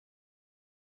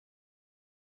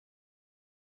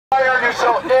why are you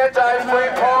so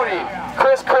anti-free pony?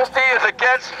 Christie is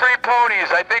against free ponies.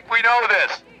 I think we know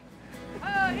this.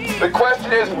 The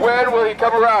question is, when will he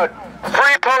come around?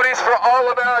 Free ponies for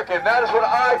all American. That is what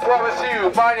I promise you.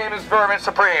 My name is Vermin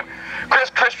Supreme.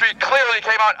 Christie clearly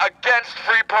came out against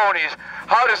free ponies.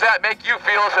 How does that make you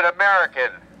feel as an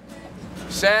American?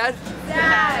 Sad?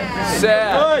 Sad.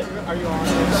 Sad.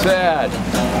 Sad.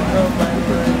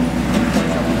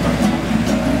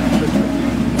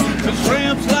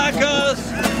 Tramps like us,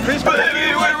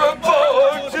 baby, we were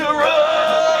born to run.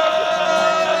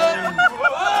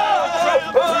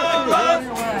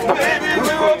 Baby,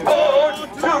 we were born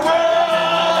to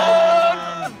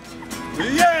run.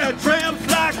 Yeah, tramps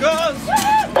like us,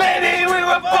 baby, we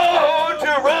were born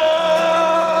to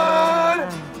run.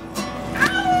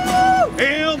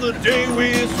 And the day we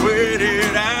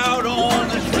sweated out on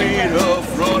the street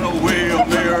of runaway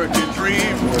American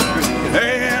dream,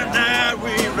 and night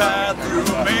we ride through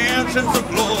mansions of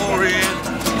glory,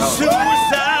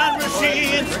 suicide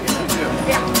machines,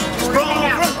 sprung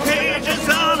from cages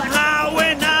on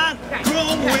Highway 9,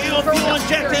 chrome wheels, fuel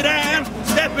injected and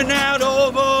stepping out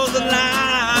over the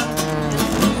line.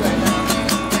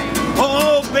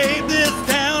 Oh babe, this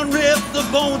town rips the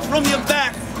bones from your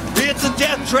back. It's a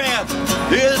death trap,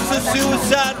 it's a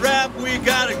suicide rap. We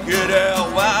gotta get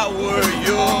out while we're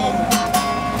young,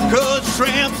 'cause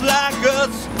tramps like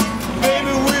us,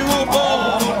 baby, we were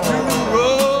born to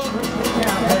run.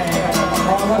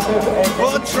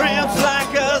 For tramps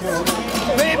like us,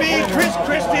 baby,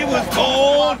 Christie was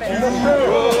born to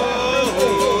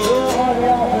run.